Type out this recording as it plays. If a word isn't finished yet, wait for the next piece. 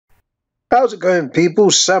How's it going, people?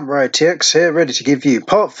 SamuraiT-X here, ready to give you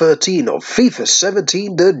part 13 of FIFA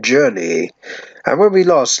 17 The Journey. And when we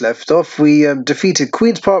last left off, we defeated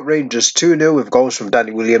Queen's Park Rangers 2-0 with goals from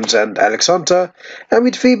Danny Williams and Alex Hunter, and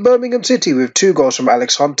we defeated Birmingham City with 2 goals from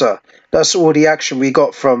Alex Hunter. That's all the action we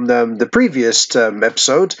got from the previous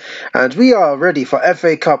episode, and we are ready for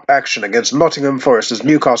FA Cup action against Nottingham Forest as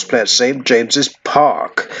Newcastle play at St James's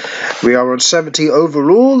Park. We are on 70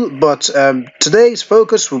 overall, but today's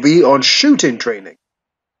focus will be on shooting training.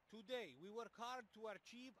 Today, we work hard to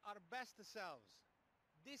achieve our best selves.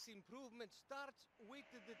 This improvement starts with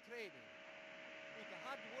the training. With the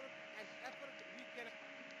hard work and effort, we can...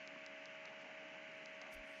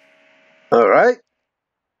 Alright.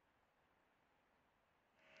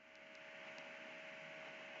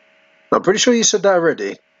 I'm pretty sure you said that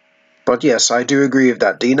already. But yes, I do agree with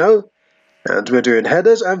that, Dino. And we're doing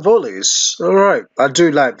headers and volleys. Alright, I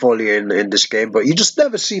do like volleying in this game, but you just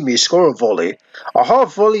never see me score a volley. A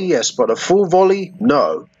half volley, yes, but a full volley,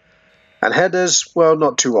 no. And headers, well,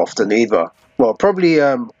 not too often either. Well, probably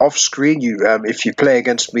off screen, if you play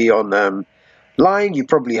against me on line, you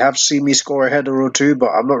probably have seen me score a header or two, but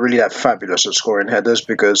I'm not really that fabulous at scoring headers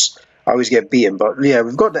because I always get beaten. But yeah,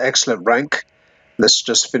 we've got the excellent rank. Let's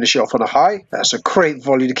just finish it off on a high. That's a great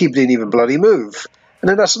volley. The keeper didn't even bloody move. And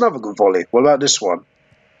then that's another good volley. What about this one?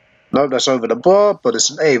 No, that's over the bar, but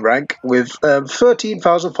it's an A rank with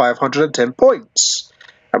 13,510 points.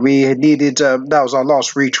 And we needed, that was our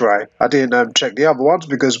last retry. I didn't check the other ones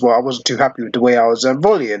because, well, I wasn't too happy with the way I was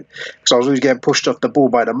volleying. Because I was always getting pushed off the ball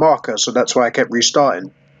by the marker, so that's why I kept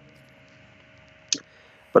restarting.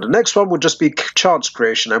 But the next one would just be chance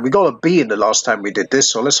creation, and we got a B in the last time we did this,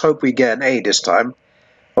 so let's hope we get an A this time.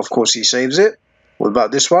 Of course he saves it. What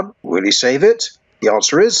about this one? Will he save it? The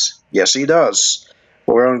answer is, yes he does.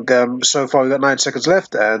 We're on, so far we've got 9 seconds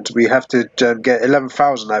left, and we have to get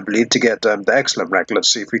 11,000, I believe, to get the excellent rank.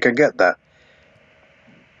 Let's see if we can get that.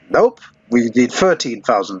 Nope, we need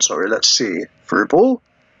 13,000, sorry, let's see. Through ball.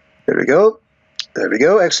 There we go. There we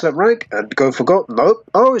go, excellent rank, and go for goal. Nope.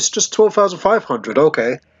 Oh, it's just 12,500,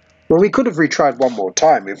 okay. Well, we could have retried one more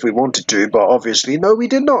time if we wanted to, but obviously, no, we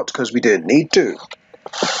did not, because we didn't need to.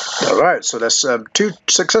 Alright, so that's 2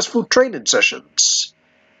 successful training sessions.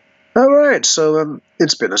 Alright, so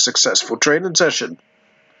it's been a successful training session.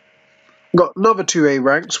 Got another 2 A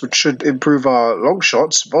ranks, which should improve our long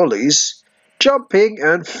shots, volleys, jumping,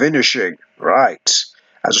 and finishing. Right.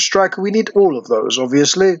 As a striker, we need all of those,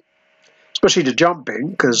 obviously. Especially the jumping,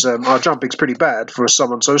 because our jumping's pretty bad for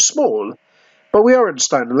someone so small. But we are in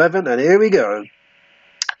starting 11, and here we go.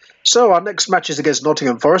 So our next match is against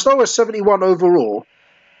Nottingham Forest. Oh, we're 71 overall.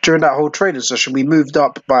 During that whole training session, we moved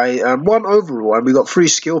up by 1 overall, and we got 3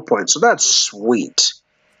 skill points, so that's sweet.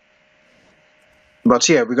 But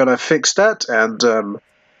yeah, we're going to fix that, and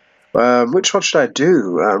which one should I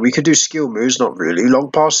do? We could do skill moves, not really. Long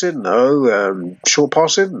passing, no. Short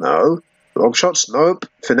passing, no. Long shots, nope.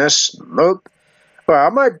 Finesse, nope. Well, I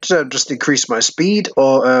might just increase my speed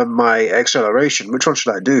or my acceleration. Which one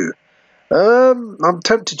should I do? I'm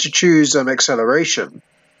tempted to choose acceleration.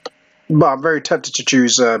 But I'm very tempted to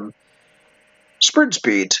choose sprint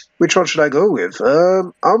speed. Which one should I go with?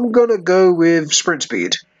 I'm going to go with sprint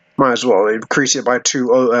speed. Might as well increase it by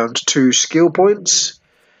 2 skill points.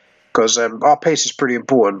 Because our pace is pretty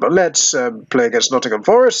important. But let's play against Nottingham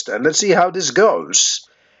Forest and let's see how this goes.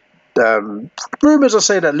 Rumours are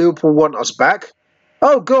saying that Liverpool want us back.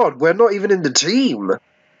 Oh god, we're not even in the team.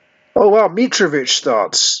 Oh wow, Mitrovic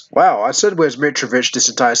starts. Wow, I said where's Mitrovic this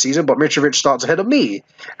entire season, but Mitrovic starts ahead of me.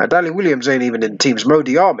 And Danny Williams ain't even in the team's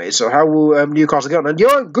Modi Army, so how will Newcastle get on? And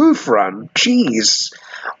Johan Gouffran, jeez.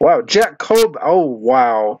 Wow, Jack Cobb, oh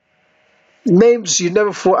wow. Names you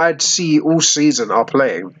never thought I'd see all season are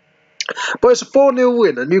playing. But it's a 4-0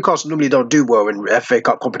 win, and Newcastle normally don't do well in FA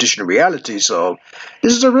Cup competition in reality, so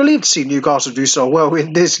this is a relief to see Newcastle do so well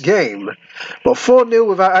in this game. But 4-0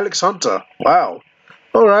 without Alex Hunter, wow.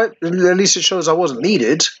 Alright, at least it shows I wasn't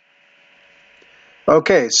needed.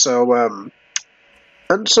 Okay, so,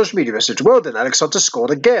 and social media message. Well then, Alex Hunter scored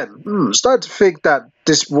again. Starting to think that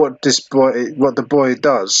what the boy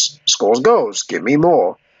does. Scores goals, give me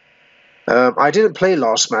more. I didn't play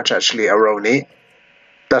last match actually, Aroni.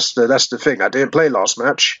 That's the thing. I didn't play last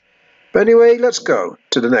match. But anyway, let's go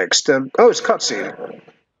to the next. Oh, it's cutscene.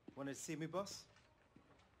 Want to see me, boss?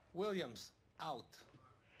 Williams, out.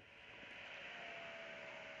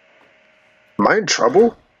 Am I in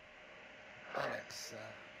trouble? Alex,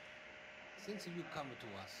 since you come to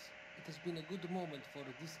us, it has been a good moment for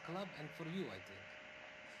this club and for you, I think.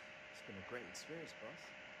 It's been a great experience, boss.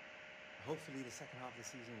 Hopefully the second half of the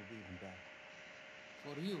season will be even better.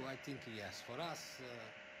 For you, I think yes. For us,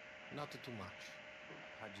 Not too much.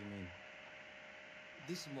 How do you mean?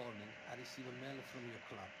 This morning, I received a mail from your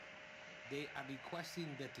club. They are requesting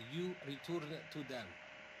that you return to them.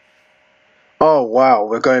 Oh wow,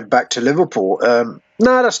 we're going back to Liverpool.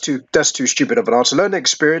 Nah, that's too stupid of an answer. Learning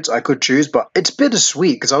experience I could choose, but it's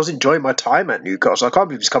bittersweet because I was enjoying my time at Newcastle. I can't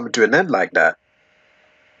believe it's coming to an end like that.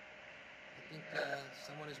 I think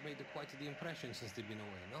someone has made quite the impression since they've been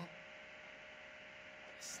away, no?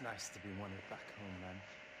 It's nice to be wanted back home, man.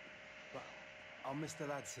 But I'll miss the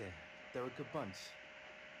lads here. They're a good bunch.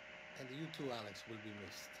 And you too, Alex, will be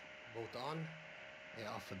missed. Both on and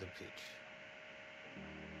off of the pitch.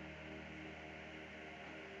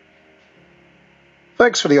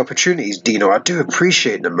 Thanks for the opportunities, Dino. I do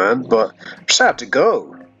appreciate them, man, but I'm sad to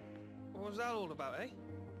go. What was that all about, eh?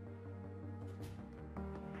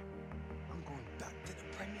 I'm going back to the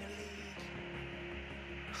Premier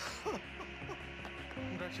League.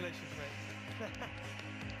 Congratulations, mate.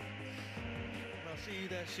 I'll see you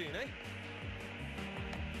there soon, eh?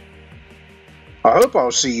 I hope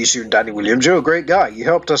I'll see you soon, Danny Williams. You're a great guy. You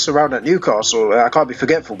helped us around at Newcastle. I can't be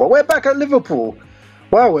forgetful. But we're back at Liverpool.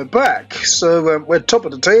 Wow, we're back. So we're top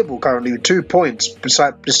of the table currently with 2 points,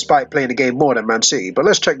 despite playing the game more than Man City. But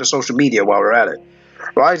let's check the social media while we're at it.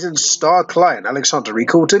 Rising star client Alexander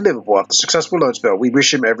recalled to Liverpool after successful loan spell. We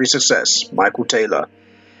wish him every success. Michael Taylor.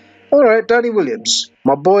 Alright, Danny Williams.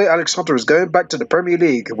 My boy Alexander is going back to the Premier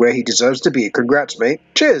League, where he deserves to be. Congrats, mate.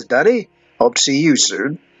 Cheers, Danny. Hope to see you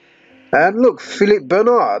soon. And look, Philip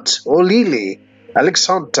Bernard, or Lily, Alex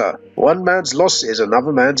Hunter. One man's loss is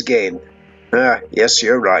another man's gain. Ah, yes,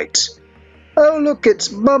 you're right. Oh, look,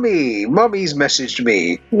 it's Mummy. Mummy's messaged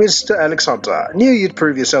me. Mr. Alex Hunter, knew you'd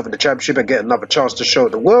prove yourself in the Championship and get another chance to show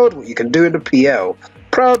the world what you can do in the PL.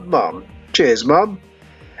 Proud Mum. Cheers, Mum.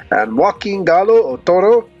 And Joaquin Gallo or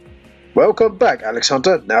Toro, welcome back, Alex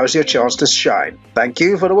Hunter. Now's your chance to shine. Thank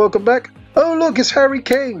you for the welcome back. Oh, look, it's Harry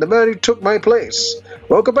Kane, the man who took my place.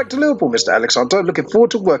 Welcome back to Liverpool, Mr. Alex Hunter. Looking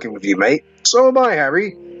forward to working with you, mate. So am I,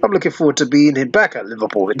 Harry. I'm looking forward to being back at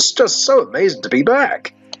Liverpool. It's just so amazing to be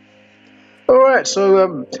back. Alright,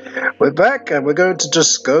 so we're back and we're going to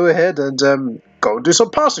just go ahead and go and do some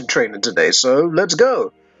passing training today. So let's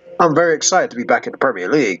go. I'm very excited to be back in the Premier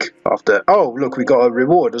League. After, oh, look, we got a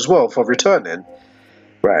reward as well for returning.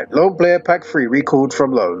 Right, loan player pack 3 recalled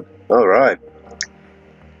from loan. Alright.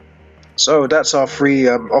 So that's our free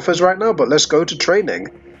offers right now, but let's go to training.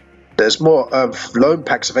 There's more loan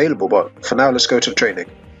packs available, but for now let's go to training.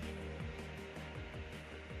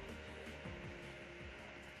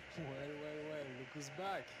 Well, look who's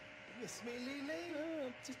back. Miss me,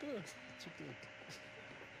 Lily? Too good.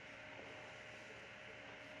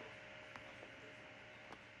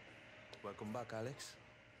 Welcome back, Alex.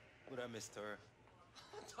 Would I missed her?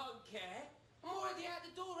 I don't care. I'm already out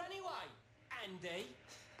the door anyway, Andy.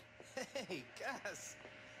 Hey, Gaz.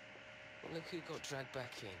 Well, look who got dragged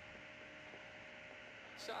back in.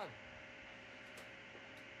 So,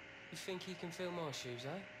 you think he can fill my shoes, eh?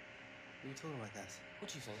 What are you talking about, Gaz? What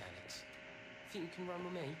do you think, Alex? Think you can run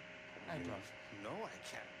with me? Hey, bruv. No, I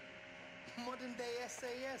can't. Modern day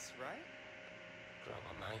SAS, right? Grow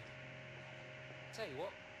up, mate. Tell you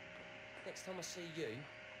what, next time I see you,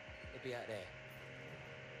 it'll be out there.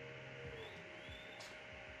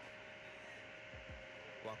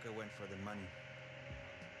 Walker went for the money.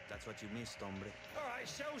 That's what you missed, hombre. All right,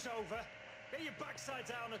 show's over. Get your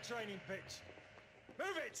backsides out on the training pitch.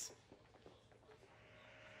 Move it!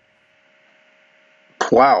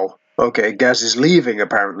 Wow. Okay, Gaz is leaving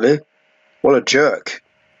apparently. What a jerk.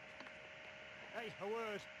 Hey, a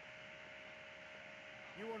word.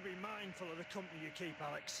 You want to be mindful of the company you keep,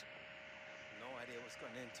 Alex. No idea what's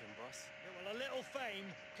gotten into him, boss. Yeah, well, a little fame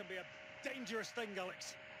can be a dangerous thing,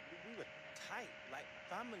 Alex. We were tight, like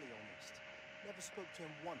family almost. Never spoke to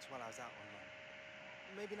him once while I was out on loan.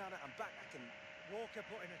 Maybe now that I'm back, I can... Walker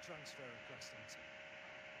put in a transfer request, Hunter.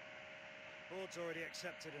 Board's already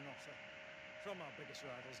accepted an offer. From our biggest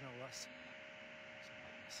rivals, no less.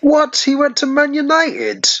 What? He went to Man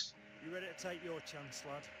United? You ready to take your chance,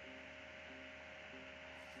 lad?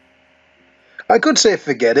 I could say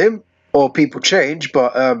forget him, or people change,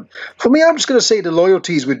 but for me, I'm just going to say the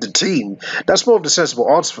loyalties with the team. That's more of the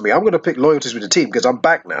sensible answer for me. I'm going to pick loyalties with the team because I'm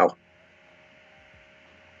back now.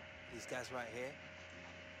 These guys right here,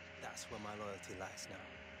 that's where my loyalty lies now.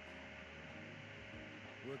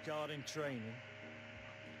 Work hard in training.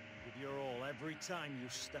 Give your all every time you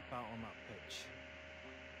step out on that pitch.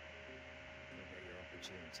 You'll get your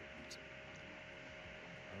opportunity, Hunter.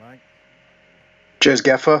 All right? Cheers,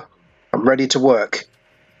 Gaffer. I'm ready to work.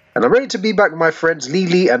 And I'm ready to be back with my friends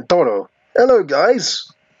Lili and Toro. Hello,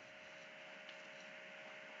 guys.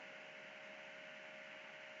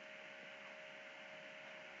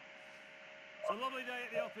 It's a lovely day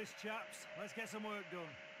at the office, chaps. Let's get some work done.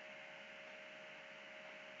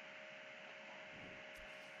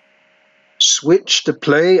 Switch to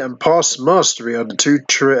play and pass mastery on the two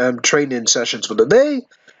training sessions for the day,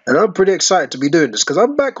 and I'm pretty excited to be doing this because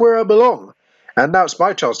I'm back where I belong. And now it's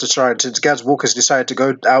my chance to shine since Gaz Walker's decided to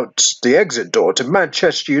go out the exit door to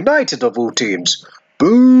Manchester United of all teams.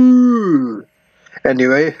 Boo!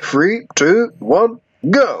 Anyway, 3, 2, 1,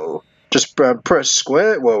 go! Just press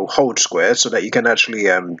square, well, hold square so that you can actually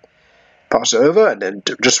pass it over, and then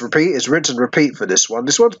just repeat. It's rinse and repeat for this one.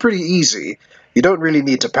 This one's pretty easy. You don't really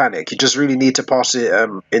need to panic. You just really need to pass it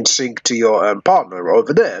in sync to your partner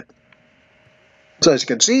over there. So as you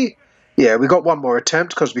can see, yeah, we got one more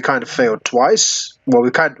attempt because we kind of failed twice. Well,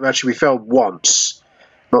 we failed once,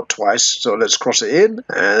 not twice. So let's cross it in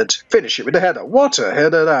and finish it with a header. What a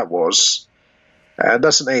header that was! And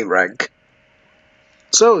that's an A rank.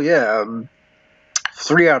 So yeah,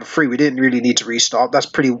 3 out of 3, we didn't really need to restart.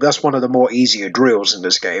 That's one of the more easier drills in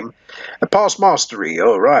this game. A pass mastery,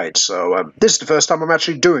 alright, so this is the first time I'm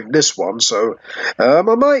actually doing this one, so I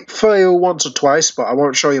might fail once or twice, but I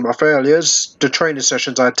won't show you my failures. The training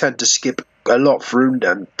sessions I tend to skip a lot through,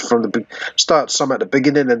 and from the start some at the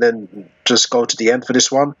beginning and then just go to the end for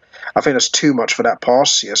this one. I think that's too much for that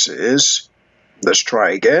pass, yes it is. Let's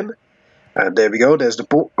try again, and there we go, there's the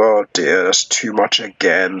ball. Oh dear, that's too much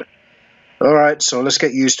again. Alright, so let's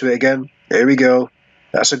get used to it again. Here we go.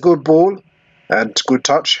 That's a good ball. And good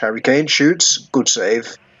touch. Harry Kane shoots. Good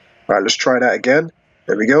save. Alright, let's try that again.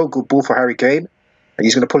 There we go. Good ball for Harry Kane. And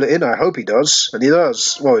he's going to pull it in. I hope he does. And he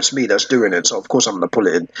does. Well, it's me that's doing it, so of course I'm going to pull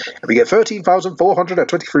it in. And we get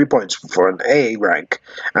 13,423 points for an A rank.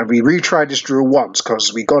 And we retried this drill once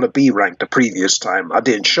because we got a B rank the previous time. I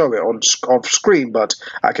didn't show it on screen, but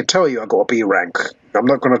I can tell you I got a B rank. I'm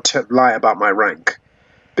not going to lie about my rank,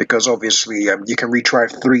 because obviously you can retry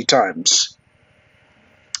 3 times.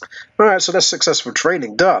 Alright, so that's successful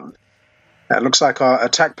training done. It looks like our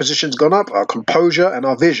attack position's gone up, our composure and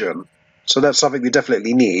our vision. So that's something we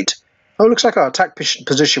definitely need. Oh, it looks like our attack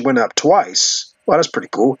position went up twice. Well, that's pretty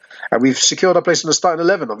cool. And we've secured our place in the starting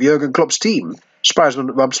 11 of Jurgen Klopp's team. I'm surprised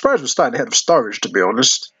we're starting ahead of Sturridge, to be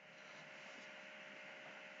honest.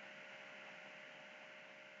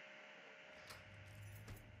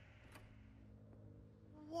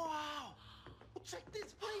 Wow! Check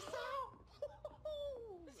this place out!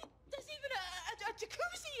 There's even a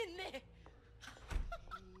jacuzzi in there!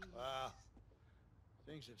 Wow.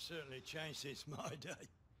 Things have certainly changed since my day.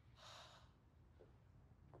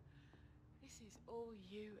 This is all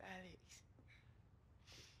you, Alex.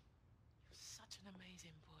 You're such an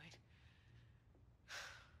amazing boy.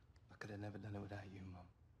 I could have never done it without you, Mum.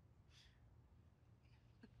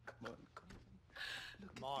 Come on.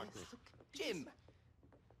 Look Margaret. at this. Look at Jim!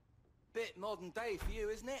 Bit modern day for you,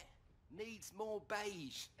 isn't it? Needs more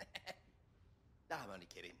beige. No, I'm only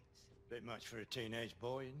kidding. Bit much for a teenage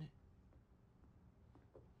boy, isn't it?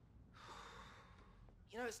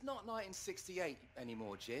 You know, it's not 1968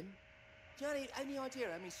 anymore, Jim. Do you have any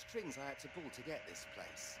idea how many strings I had to pull to get this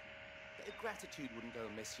place? Bit of gratitude wouldn't go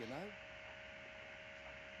amiss, you know.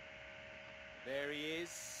 There he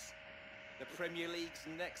is. The Premier League's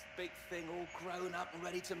next big thing, all grown up and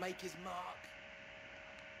ready to make his mark.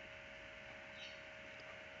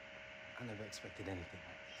 I never expected anything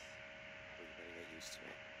like this. Well, you better get used to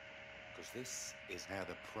it. Because this is how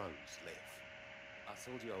the pros live. I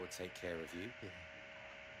told you I would take care of you. Yeah.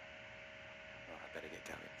 Well, I better get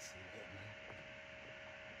going. See you later,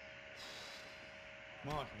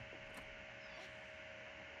 man. Martin,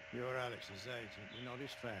 you're Alex's agent, you're not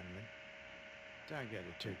his family. Don't get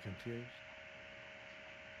it too confused.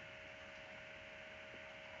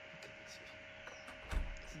 Look at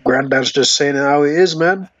this. Granddad's just saying it how it is,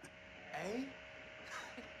 man. Eh?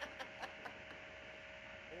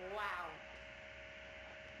 Wow.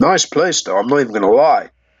 Nice place, though, I'm not even going to lie.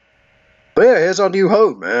 But yeah, here's our new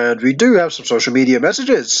home, and we do have some social media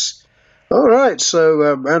messages. Alright,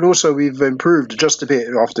 so, and also we've improved just a bit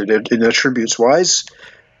after in attributes-wise.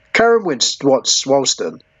 Karen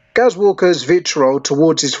Walston. Gaz Walker's vitriol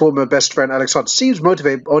towards his former best friend Alexander seems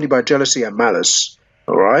motivated only by jealousy and malice.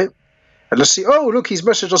 Alright? And let's see. Oh, look, he's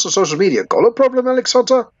messaged us on social media. Got a problem,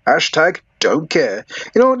 Alexander? Hashtag don't care.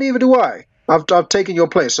 You know what, neither do I. I've taken your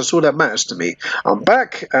place. That's all that matters to me. I'm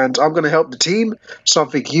back, and I'm going to help the team.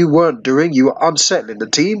 Something you weren't doing. You were unsettling the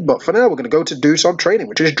team. But for now, we're going to go to do some training,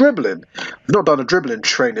 which is dribbling. We've not done a dribbling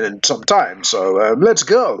training in some time, so let's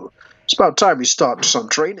go. It's about time we start some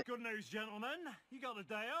training. Good news, gentlemen. You got the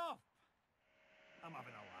day off. I'm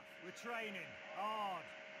having a laugh. We're training hard.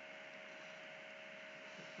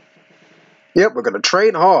 Yep, we're going to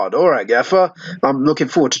train hard. All right, Gaffer. I'm looking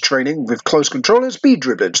forward to training with close control and speed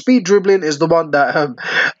dribbling. Speed dribbling is the one that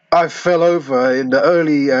I fell over in the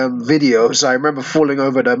early videos. I remember falling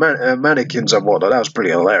over the mannequins and whatnot. That was pretty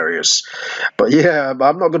hilarious. But yeah,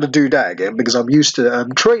 I'm not going to do that again because I'm used to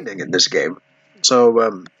training in this game. So,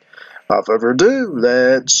 without further ado,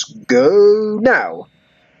 let's go now.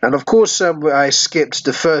 And of course, I skipped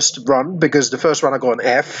the first run because the first run I got an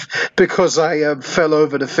F because I fell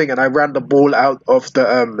over the thing and I ran the ball out of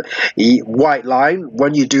the white line.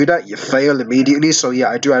 When you do that, you fail immediately. So yeah,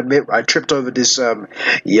 I do admit I tripped over this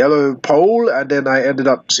yellow pole and then I ended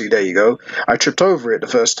up. See, there you go. I tripped over it the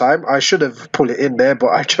first time. I should have put it in there, but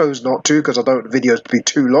I chose not to because I don't want the videos to be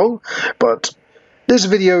too long. But this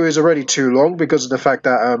video is already too long because of the fact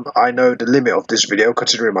that I know the limit of this video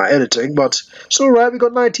considering my editing, but it's alright, we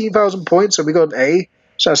got 19,000 points and we got an A,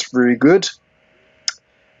 so that's very good.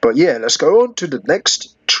 But yeah, let's go on to the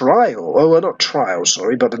next trial. Oh, well, not trial,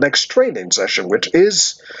 sorry, but the next training session, which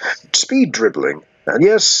is speed dribbling. And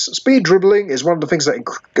yes, speed dribbling is one of the things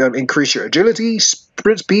that increase your agility,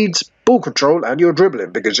 sprint speed, ball control, and your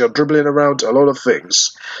dribbling, because you're dribbling around a lot of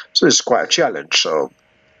things. So this is quite a challenge, so...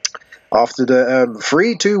 After the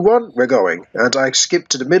 3, 2, 1, we're going. And I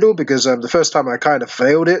skipped to the middle because the first time I kind of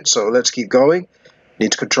failed it, so let's keep going.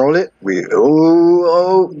 Need to control it.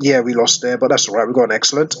 Yeah, we lost there, but that's alright, we got an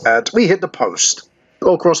excellent. And we hit the post.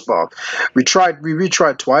 Or crossbar. We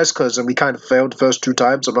retried twice because we kind of failed the first 2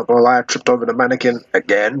 times. I'm not going to lie, I tripped over the mannequin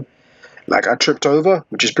again. Like I tripped over,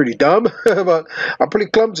 which is pretty dumb, but I'm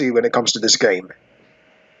pretty clumsy when it comes to this game.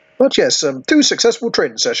 But yes, 2 successful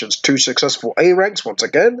training sessions, 2 successful A ranks once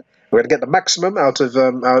again. We're going to get the maximum out of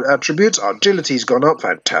our attributes. Our agility's gone up,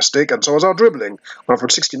 fantastic, and so has our dribbling. Went from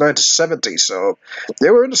 69 to 70, so they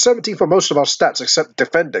were in the 70 for most of our stats except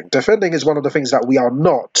defending. Defending is one of the things that we are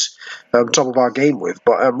not top of our game with,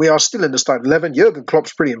 but we are still in the starting 11. Jurgen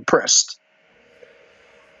Klopp's pretty impressed.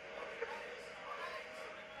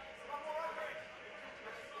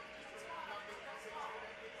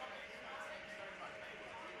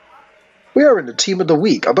 We are in the team of the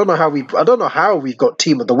week. I don't know how we've got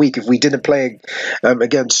team of the week if we didn't play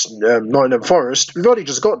against Nottingham Forest. We've only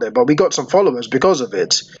just got there, but we got some followers because of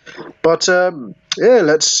it. But yeah,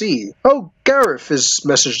 let's see. Oh, Gareth has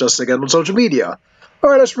messaged us again on social media. All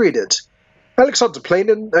right, let's read it. Alex Hunter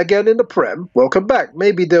playing again in the Prem. Welcome back.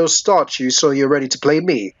 Maybe they'll start you so you're ready to play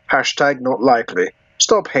me. Hashtag not likely.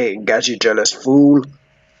 Stop hating, gadget jealous fool.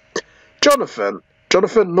 Jonathan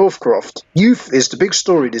Northcroft. Youth is the big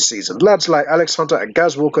story this season. Lads like Alex Hunter and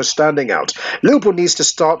Gaz Walker standing out. Liverpool needs to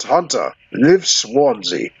start Hunter. Live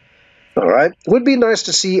Swansea. Alright. Would be nice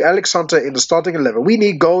to see Alex Hunter in the starting 11. We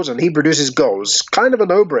need goals and he produces goals. Kind of a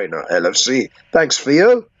no-brainer, LFC. Thanks,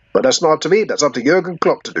 Theo. But that's not up to me, that's up to Jurgen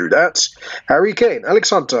Klopp to do that. Harry Kane, Alex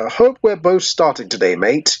Hunter, hope we're both starting today,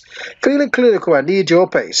 mate. Feeling clinical, I need your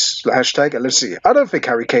pace. Hashtag LFC. I don't think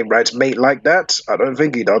Harry Kane writes mate like that. I don't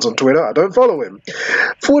think he does on Twitter. I don't follow him.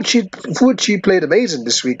 Thought you played amazing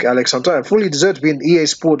this week, Alex Hunter, and fully deserve to be in EA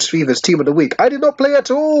Sports FIFA's Team of the Week. I did not play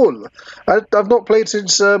at all. I've not played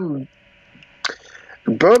since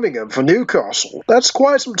Birmingham for Newcastle. That's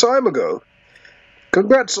quite some time ago.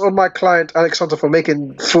 Congrats on my client Alex Hunter for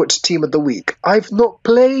making Foot's Team of the Week. I've not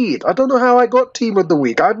played. I don't know how I got Team of the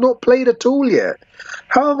Week. I've not played at all yet.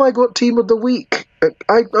 How have I got Team of the Week?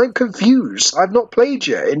 I'm confused. I've not played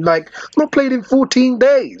yet. Not played in 14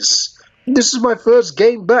 days. This is my first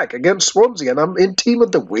game back against Swansea and I'm in Team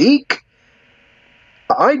of the Week?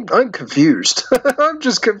 I'm confused. I'm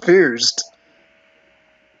just confused.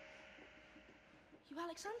 You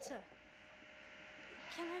Alex Hunter?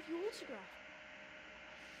 Can I have your autograph?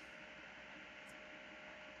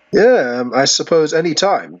 Yeah, I suppose any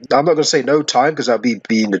time. I'm not going to say no time because I'll be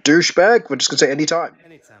being a douchebag. We're just going to say any time.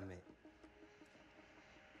 Anytime, mate.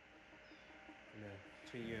 You know,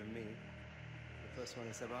 between you and me, the first one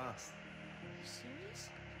that's ever asked. Are you serious?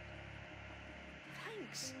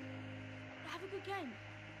 Thanks. Have a good game.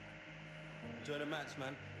 Enjoy the match,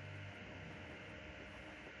 man.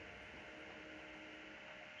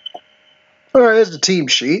 Alright, here's the team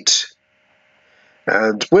sheet.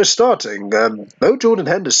 And we're starting. No Jordan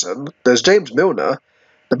Henderson. There's James Milner.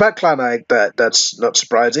 The backline, that's not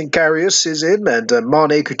surprising. Karius is in, and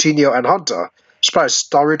Mane, Coutinho, and Hunter. Surprised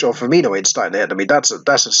Sturridge or Firmino ain't starting ahead of me. That's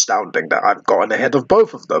astounding that I've gotten ahead of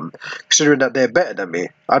both of them, considering that they're better than me.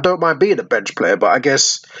 I don't mind being a bench player, but I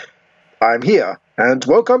guess I'm here, and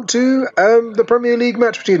welcome to the Premier League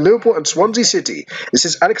match between Liverpool and Swansea City. This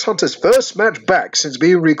is Alex Hunter's first match back since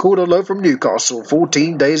being recalled on loan from Newcastle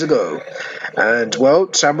 14 days ago. And, well,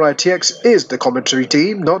 SamuraiT-X is the commentary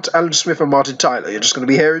team, not Alan Smith and Martin Tyler. You're just going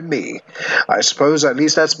to be hearing me. I suppose at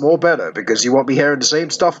least that's more better, because you won't be hearing the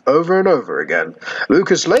same stuff over and over again.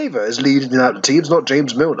 Lucas Leiva is leading out the teams, not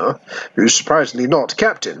James Milner, who's surprisingly not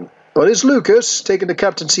captain. But it's Lucas taking the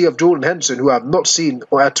captaincy of Jordan Henderson, who I've not seen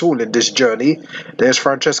at all in this journey. There's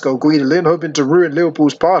Francesco Guidolin hoping to ruin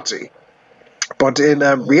Liverpool's party. But in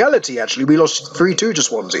reality, actually, we lost 3-2 to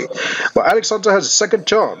Swansea. But Alex Hunter has a second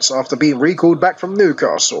chance after being recalled back from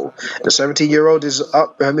Newcastle. The 17-year-old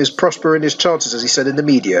is prospering his chances, as he said in the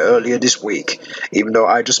media earlier this week, even though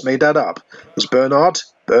I just made that up. It's Bernard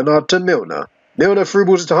to Milner. Milner through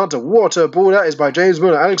balls to Hunter. What a ball that is by James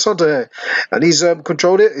Milner. Alex Hunter, and he's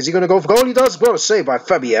controlled it. Is he going to go for goal? He does. Well, saved by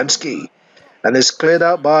Fabianski. And it's cleared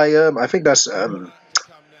out by, I think that's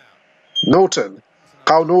Norton.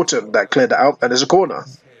 Carl Norton that cleared that out, and there's a corner.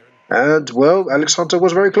 And, well, Alex Hunter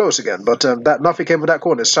was very close again, but nothing came from that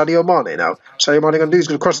corner. It's Sadio Mane now. Sadio Mane going to do, he's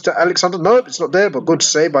going to cross it to Alex Hunter. Nope, it's not there, but good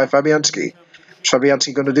save by Fabianski. What's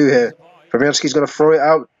Fabianski going to do here? Fabianski's going to throw it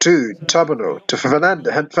out to Tabano, to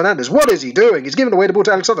Fernandez. What is he doing? He's giving away the ball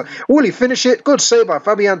to Alexander. Will he finish it? Good save by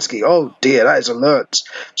Fabianski. Oh dear, that is alert.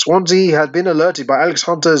 Swansea has been alerted by Alex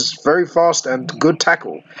Hunter's very fast and good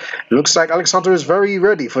tackle. Looks like Alex Hunter is very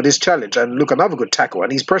ready for this challenge. And look, another good tackle.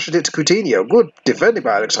 And he's pressured it to Coutinho. Good defending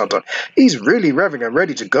by Alex Hunter. He's really revving and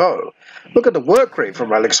ready to go. Look at the work rate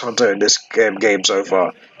from Alex Hunter in this game so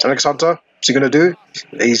far. Alex Hunter, what's he going to do?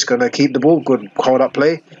 He's going to keep the ball. Good hold-up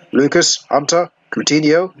play. Lucas, Hunter,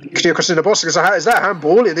 Coutinho. Coutinho crossing the box. Is that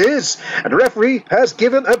handball? It is. And the referee has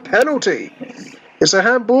given a penalty. It's a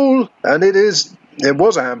handball, and it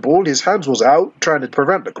was a handball. His hands was out, trying to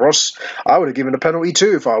prevent the cross. I would have given a penalty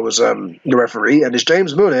too if I was the referee. And it's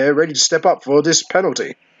James Milner ready to step up for this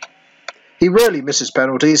penalty. He rarely misses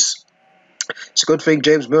penalties. It's a good thing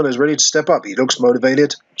James Milner is ready to step up. He looks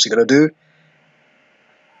motivated. What's he going to do?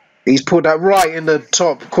 He's put that right in the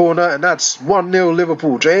top corner, and that's 1-0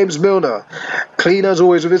 Liverpool. James Milner, clean as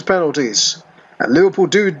always with his penalties. And Liverpool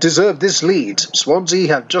do deserve this lead. Swansea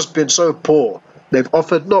have just been so poor. They've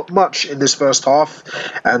offered not much in this first half,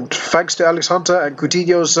 and thanks to Alex Hunter and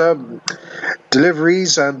Coutinho's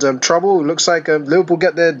deliveries and trouble, it looks like Liverpool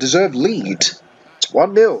get their deserved lead. It's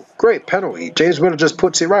 1-0. Great penalty. James Milner just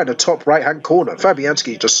puts it right in the top right-hand corner.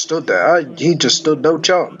 Fabianski just stood there. He just stood no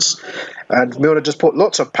chance. And Milner just put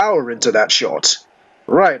lots of power into that shot.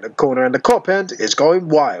 Right in the corner, and the cop end is going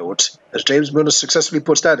wild as James Milner successfully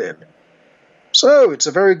puts that in. So, it's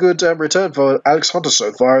a very good return for Alex Hunter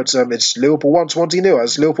so far. It's Liverpool 1, Swansea 0,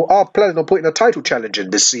 as Liverpool are planning on putting a title challenge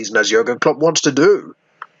in this season, as Jurgen Klopp wants to do.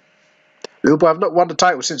 Liverpool have not won the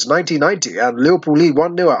title since 1990, and Liverpool lead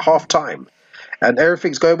 1-0 at half-time. And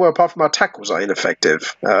everything's going well apart from our tackles are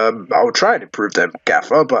ineffective. I'll try and improve them,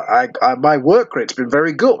 Gaffer, but my work rate's been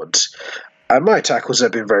very good. And my tackles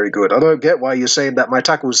have been very good. I don't get why you're saying that my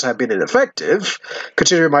tackles have been ineffective,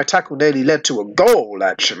 considering my tackle nearly led to a goal,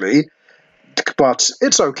 actually. But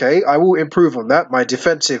it's okay. I will improve on that. My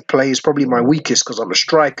defensive play is probably my weakest because I'm a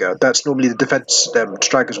striker. That's normally the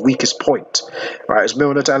striker's weakest point. Right, it's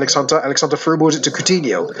Milner to Alex Hunter. Alex Hunter through balls it to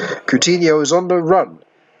Coutinho. Coutinho is on the run.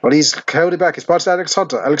 But he's held it back. It's passed to Alex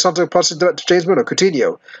Hunter. Alex Hunter passes it to James Milner.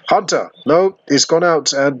 Coutinho. Hunter. No, it's gone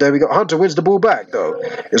out. And there we go. Hunter wins the ball back, though.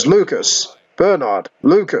 It's Lucas. Bernard.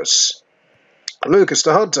 Lucas. Lucas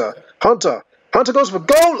to Hunter. Hunter. Hunter goes for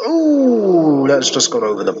goal. Ooh, that's just gone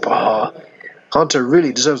over the bar. Hunter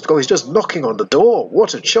really deserves to go. He's just knocking on the door.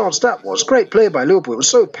 What a chance that was. Great play by Liverpool. It was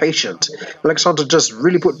so patient. Alex Hunter just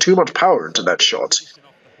really put too much power into that shot.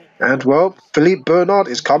 And, well, Philippe Bernard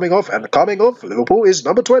is coming off, and coming off, Liverpool is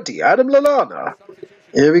number 20, Adam Lallana.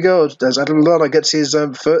 Here we go, as Adam Lallana gets his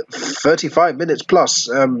 35 minutes plus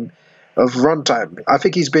of runtime. I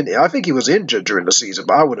think he was injured during the season,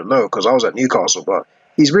 but I wouldn't know because I was at Newcastle. But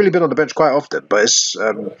he's really been on the bench quite often. But it's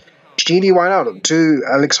Gini Wijnaldum to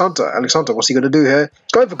Alex Hunter. Alex Hunter, what's he going to do here?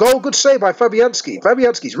 He's going for goal. Good save by Fabianski.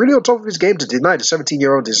 Fabianski's really on top of his game to deny the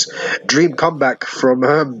 17-year-old his dream comeback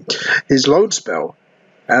from his loan spell.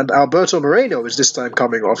 And Alberto Moreno is this time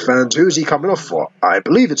coming off. And who's he coming off for? I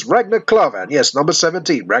believe it's Ragnar Klavan. Yes, number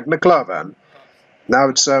 17, Ragnar Klavan. Now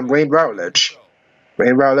it's Wayne Routledge.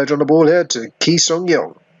 Wayne Routledge on the ball here to Ki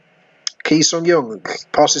Sung-young. Ki Sung-young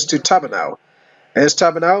passes to Tabernau. Here's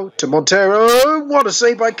Tabernau to Montero. What a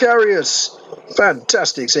save by Karius.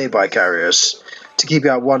 Fantastic save by Karius to keep it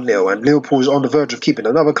at 1-0. And Liverpool's on the verge of keeping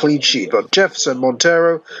another clean sheet. But Jefferson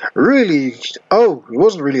Montero really... Oh, it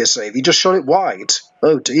wasn't really a save. He just shot it wide.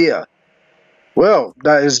 Oh dear. Well,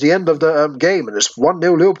 that is the end of the game, and it's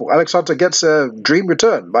 1-0 Liverpool. Alex Hunter gets a dream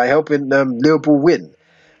return by helping Liverpool win.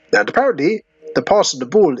 And apparently, the passing the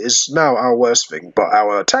ball is now our worst thing, but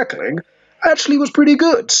our tackling actually was pretty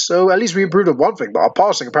good. So at least we improved on one thing, but our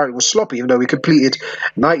passing apparently was sloppy, even though we completed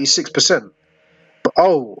 96%. But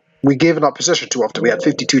we given up possession too often. We had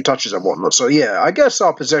 52 touches and whatnot. So yeah, I guess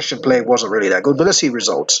our possession play wasn't really that good. But let's see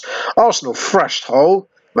results. Arsenal thrashed Hull.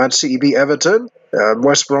 Man City beat Everton.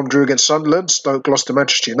 West Brom drew against Sunderland. Stoke lost to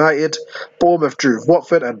Manchester United. Bournemouth drew with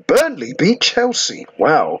Watford, and Burnley beat Chelsea.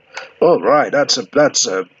 Wow. All right, that's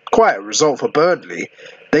quite a result for Burnley.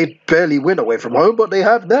 They barely win away from home, but they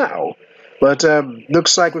have now. But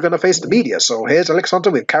looks like we're going to face the media. So here's Alex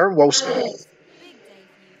Hunter with Karen Wolfson. Big day for you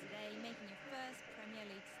today, making your first Premier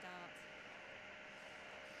League start.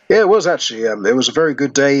 Yeah, it was actually. It was a very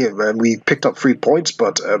good day, and we picked up 3 points.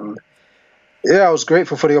 But yeah, I was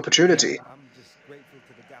grateful for the opportunity. I'm just grateful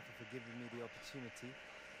to the gaffer for giving me the opportunity.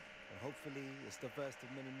 And hopefully it's the first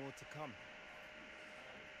of many more to come.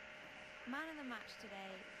 Man of the match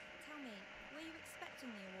today. Tell me, were you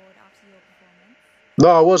expecting the award after your performance? No,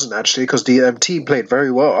 I wasn't actually, because the team played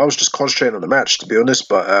very well. I was just concentrating on the match, to be honest.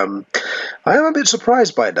 But I am a bit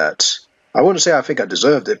surprised by that. I wouldn't say I think I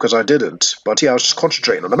deserved it, because I didn't. But yeah, I was just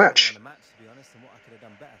concentrating on the match. To be honest, and what I could have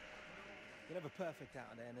done better. You're never perfect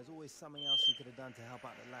out there, and there's always something else you could have done to help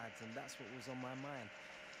out the lads, and that's what was on my mind.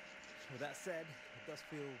 With that said, it does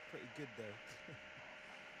feel pretty good though.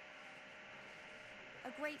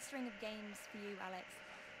 A great string of games for you, Alex.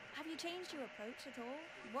 Have you changed your approach at all?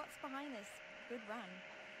 What's behind this good run?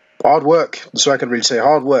 Hard work. That's what I can really say.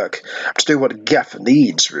 Hard work. I'm just doing what the gaffer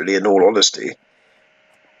needs, really, in all honesty.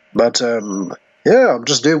 But yeah, I'm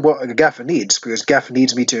just doing what the gaffer needs, because gaffer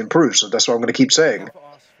needs me to improve. So that's what I'm going to keep saying.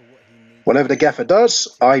 Whatever the gaffer does,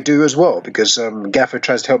 I do as well, because gaffer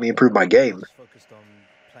tries to help me improve my game. Focused on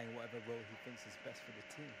playing whatever role he thinks is best for the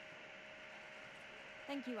team.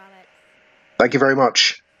 Thank you, Alex. Thank you very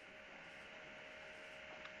much.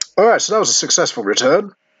 Alright, so that was a successful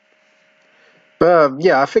return.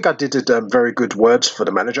 Yeah, I think I did very good words for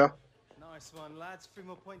the manager. Nice one, lads. 3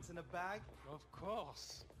 more points in the bag. Of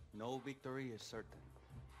course. No victory is certain.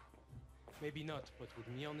 Maybe not, but with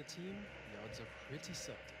me on the team, the odds are pretty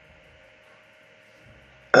certain.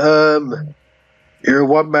 You're a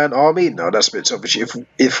one-man army? No, that's a bit selfish.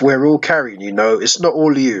 If we're all carrying, you know, it's not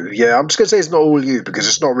all you. Yeah, I'm just going to say it's not all you, because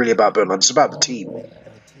it's not really about Bernard, it's about the team. And the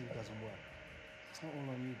team doesn't work. It's not all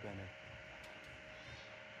on you, Bernard.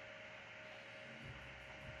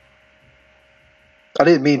 I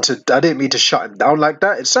didn't mean to shut him down like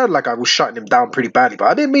that. It sounded like I was shutting him down pretty badly, but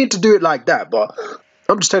I didn't mean to do it like that. But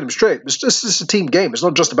I'm just telling him straight. It's a team game. It's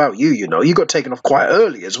not just about you, you know. You got taken off quite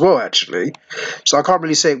early as well, actually. So I can't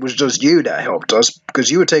really say it was just you that helped us, because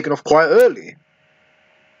you were taken off quite early.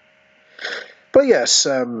 But yes,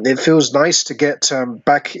 it feels nice to get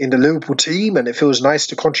back in the Liverpool team, and it feels nice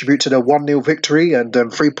to contribute to the 1-0 victory, and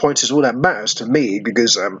 3 points is all that matters to me,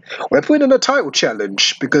 because we're putting in a title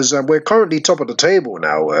challenge, because we're currently top of the table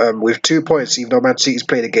now, with 2 points, even though Man City's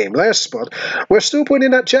played a game less, but we're still putting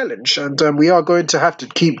in that challenge, and we are going to have to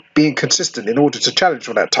keep being consistent in order to challenge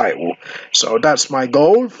for that title. So that's my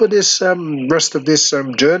goal for this rest of this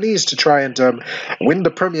journey, is to try and win the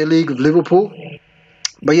Premier League with Liverpool.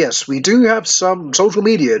 But yes, we do have some social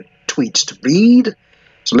media tweets to read.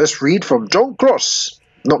 So let's read from John Cross.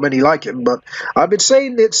 Not many like him, but I've been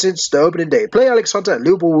saying it since the opening day. Play Alex Hunter and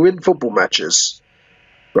Liverpool win football matches.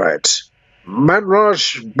 Right.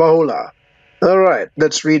 Manraj Bahola. Alright,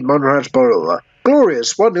 let's read Manraj Bahola.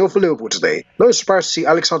 Glorious, 1-0 for Liverpool today. No surprise to see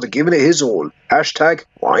Alex Hunter giving it his all. Hashtag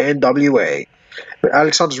YNWA.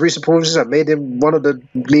 Alex Hunter's recent performances have made him one of the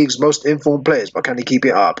league's most informed players, but can he keep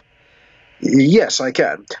it up? Yes, I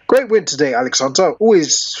can. Great win today, Alex Hunter.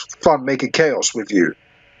 Always fun making chaos with you.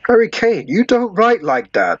 Harry Kane, you don't write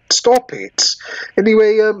like that. Stop it.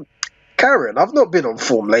 Anyway, Karen, I've not been on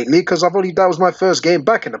form lately because that was my first game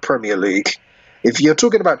back in the Premier League. If you're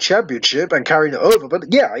talking about Championship and carrying it over, but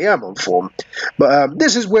yeah, I am on form. But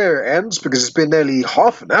this is where it ends, because it's been nearly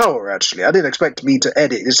half an hour, actually. I didn't expect me to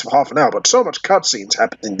edit this for half an hour, but so much cutscenes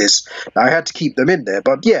happened in this, I had to keep them in there.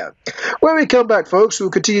 But yeah, when we come back, folks, we'll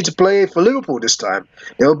continue to play for Liverpool this time.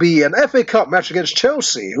 There'll be an FA Cup match against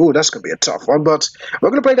Chelsea. Ooh, that's going to be a tough one, but we're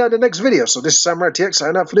going to play that in the next video. So this is SamuraiT-X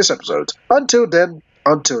signing out for this episode. Until then,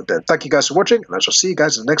 thank you guys for watching, and I shall see you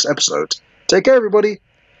guys in the next episode. Take care, everybody.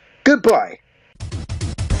 Goodbye.